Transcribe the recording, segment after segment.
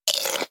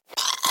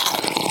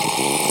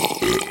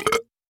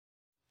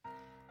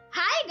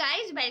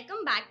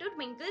welcome back to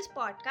Twinkle's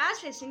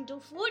podcast, Listen to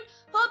Food.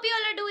 Hope you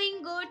all are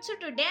doing good. So,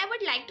 today I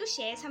would like to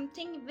share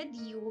something with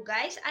you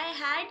guys. I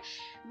had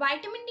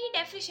vitamin D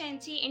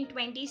deficiency in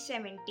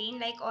 2017,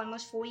 like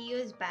almost 4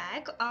 years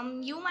back.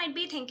 You might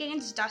be thinking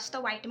it's just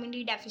a vitamin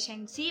D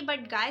deficiency,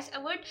 but guys, I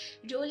would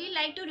really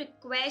like to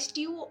request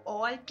you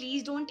all,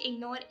 please don't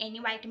ignore any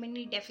vitamin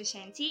D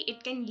deficiency.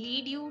 It can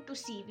lead you to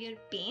severe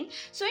pain.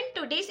 So, in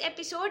today's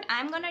episode,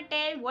 I'm gonna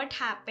tell what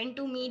happened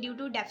to me due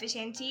to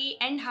deficiency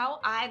and how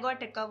I got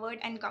recovered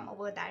and come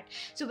over that.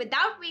 So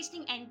without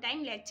wasting any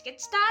time, let's get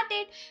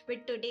started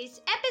with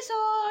today's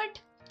episode.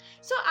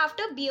 So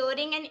after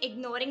bearing and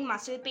ignoring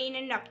muscle pain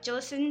and rupture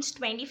since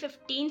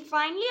 2015,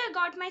 finally I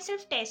got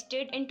myself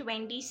tested in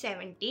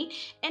 2017,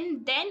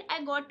 and then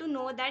I got to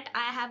know that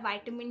I have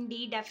vitamin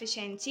D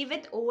deficiency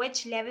with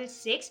OH level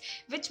 6,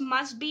 which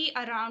must be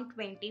around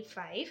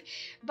 25.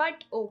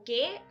 But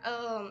okay,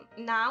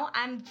 now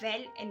I'm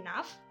well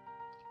enough.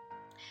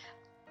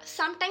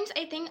 Sometimes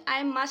I think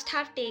I must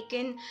have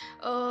taken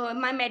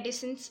my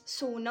medicines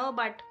sooner,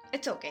 but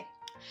it's okay.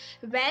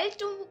 Well,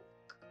 to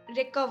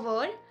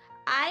recover,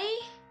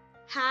 I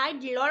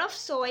had a lot of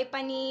soy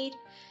paneer,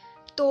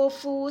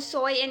 tofu,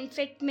 soy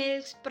infant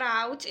milk,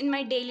 sprouts in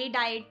my daily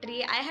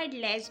dietary. I had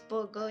less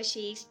burger,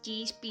 shakes,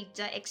 cheese,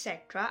 pizza,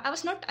 etc. I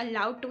was not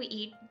allowed to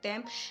eat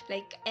them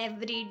like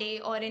every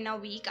day or in a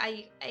week.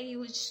 I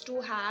used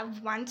to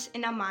have once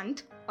in a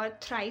month or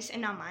thrice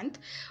in a month.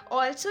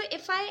 Also,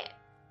 if I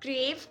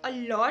crave a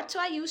lot, so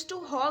I used to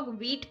hog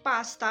wheat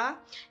pasta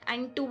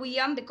and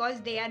tuyam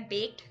because they are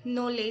baked,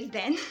 no less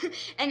than.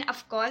 And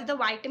of course the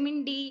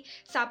vitamin D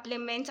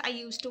supplements I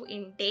used to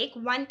intake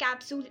 1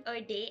 capsule a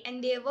day,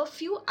 and there were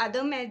few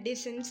other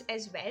medicines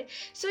as well.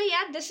 So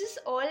yeah, this is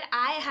all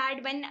I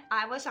had when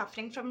I was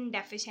suffering from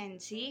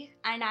deficiency,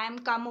 and I am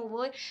come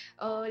over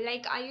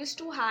like I used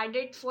to had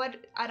it for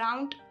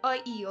around a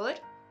year.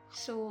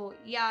 So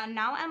yeah,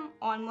 now I'm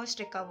almost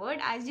recovered.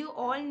 As you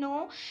all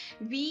know,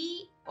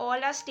 we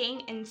all are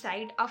staying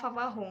inside of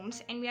our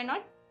homes and we are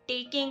not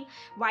taking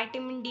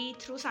vitamin D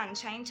through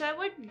sunshine. So I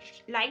would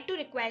like to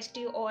request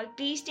you all,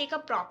 please take a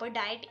proper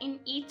diet and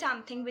eat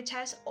something which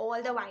has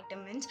all the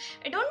vitamins.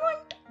 I don't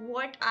want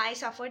what I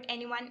suffered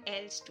anyone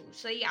else to.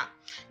 So yeah,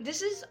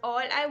 this is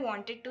all I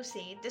wanted to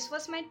say. This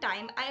was my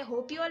time. I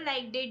hope you all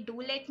liked it.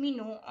 Do let me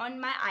know on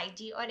my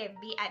IG or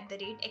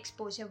FB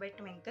 @exposure with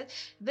Twinkle.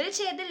 We'll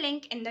share the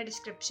link in the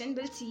description.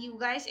 We'll see you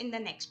guys in the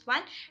next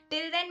one.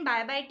 Till then,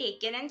 bye bye, take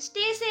care and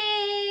stay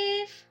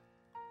safe.